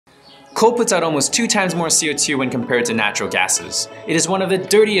Coal puts out almost 2 times more CO2 when compared to natural gases. It is one of the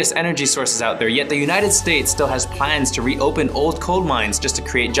dirtiest energy sources out there, yet the United States still has plans to reopen old coal mines just to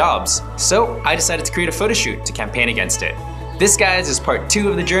create jobs. So I decided to create a photo shoot to campaign against it. This, guys, is part 2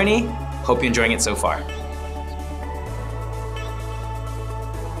 of the journey. Hope you're enjoying it so far.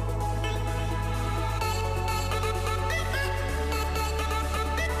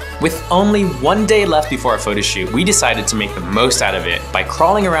 With only 1 day left before our photo shoot, we decided to make the most out of it by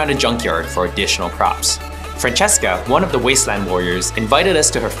crawling around a junkyard for additional props. Franziska, one of the Wasteland warriors, invited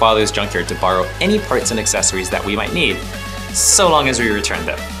us to her father's junkyard to borrow any parts and accessories that we might need, so long as we returned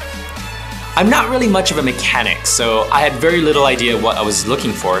them. I'm not really much of a mechanic, so I had very little idea what I was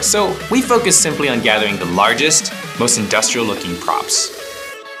looking for, so we focused simply on gathering the largest, most industrial looking props.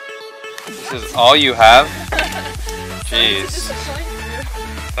 This is all you have? Jeez.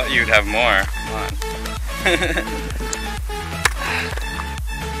 Thought you'd have more. Come on.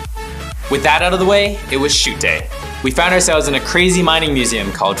 With that out of the way, it was shoot day. We found ourselves in a crazy mining museum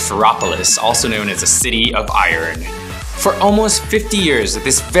called Ferropolis, also known as the City of Iron. For almost 50 years,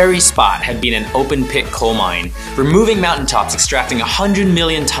 this very spot had been an open pit coal mine, removing mountaintops extracting 100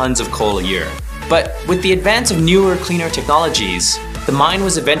 million tons of coal a year. But with the advance of newer, cleaner technologies, the mine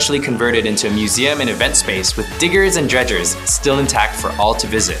was eventually converted into a museum and event space with diggers and dredgers still intact for all to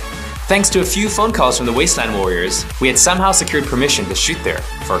visit. Thanks to a few phone calls from the Wasteland warriors, we had somehow secured permission to shoot there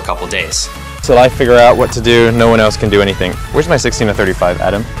for a couple days. Till I figure out what to do, no one else can do anything. Where's my 16-35,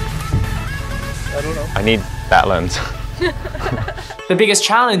 Adam? I don't know. I need that lens. The biggest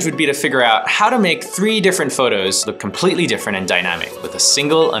challenge would be to figure out how to make 3 different photos look completely different and dynamic with a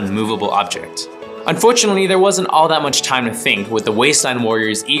single unmovable object. Unfortunately, there wasn't all that much time to think, with the Wasteland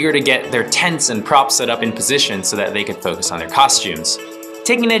warriors eager to get their tents and props set up in position so that they could focus on their costumes.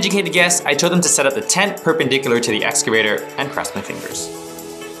 Taking an educated guess, I told them to set up the tent perpendicular to the excavator and crossed my fingers.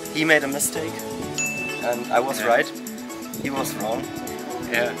 He made a mistake, and I was right. He was wrong.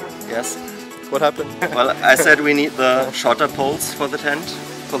 Yeah. Yes. What happened? Well, I said we need the shorter poles for the tent,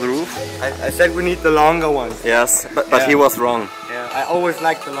 for the roof. I said we need the longer ones. Yes, but he was wrong. Yeah, I always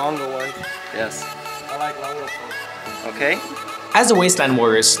like the longer ones. Yes. I like longer poles. Okay. As the Wasteland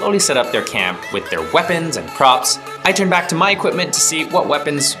warriors slowly set up their camp with their weapons and props, I turned back to my equipment to see what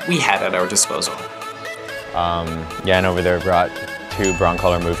weapons we had at our disposal. Jan over there brought 2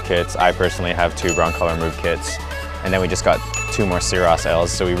 broncolor move kits. I personally have 2 broncolor move kits. And then we just got 2 more Cyros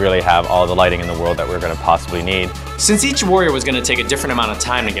Ls, so we really have all the lighting in the world that we're going to possibly need. Since each warrior was going to take a different amount of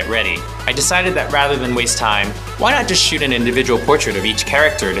time to get ready, I decided that rather than waste time, why not just shoot an individual portrait of each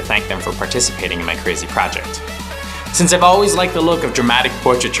character to thank them for participating in my crazy project. Since I've always liked the look of dramatic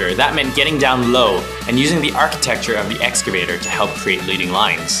portraiture, that meant getting down low and using the architecture of the excavator to help create leading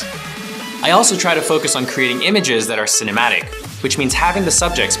lines. I also try to focus on creating images that are cinematic, which means having the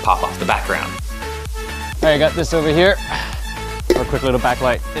subjects pop off the background. Alright, I got this over here. A quick little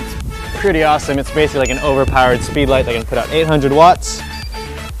backlight. It's pretty awesome. It's basically like an overpowered speed light that can put out 800 watts,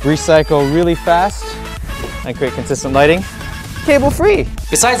 recycle really fast, and create consistent lighting. Cable free!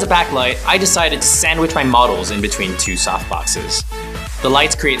 Besides the backlight, I decided to sandwich my models in between 2 softboxes. The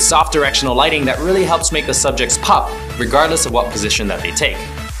lights create soft directional lighting that really helps make the subjects pop, regardless of what position that they take.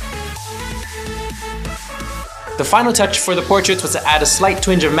 The final touch for the portraits was to add a slight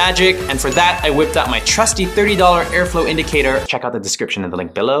twinge of magic, and for that I whipped out my trusty $30 airflow indicator. Check out the description in the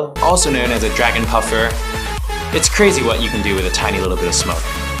link below, also known as a dragon puffer. It's crazy what you can do with a tiny little bit of smoke.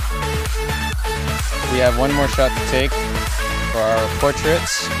 We have 1 more shot to take for our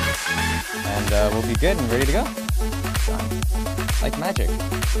portraits, and we'll be good and ready to go. Like magic.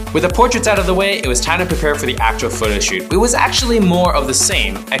 With the portraits out of the way, it was time to prepare for the actual photo shoot. It was actually more of the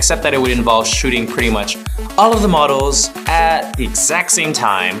same, except that it would involve shooting pretty much all of the models at the exact same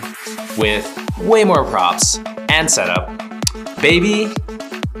time with way more props and setup, baby,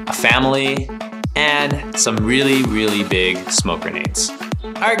 a family, and some really, really big smoke grenades.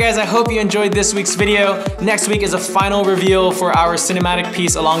 Alright guys, I hope you enjoyed this week's video. Next week is a final reveal for our cinematic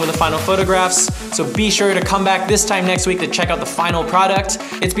piece along with the final photographs. So be sure to come back this time next week to check out the final product.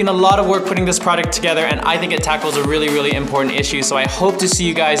 It's been a lot of work putting this product together, and I think it tackles a really, really important issue. So I hope to see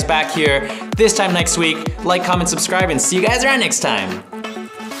you guys back here this time next week. Like, comment, subscribe, and see you guys around next time.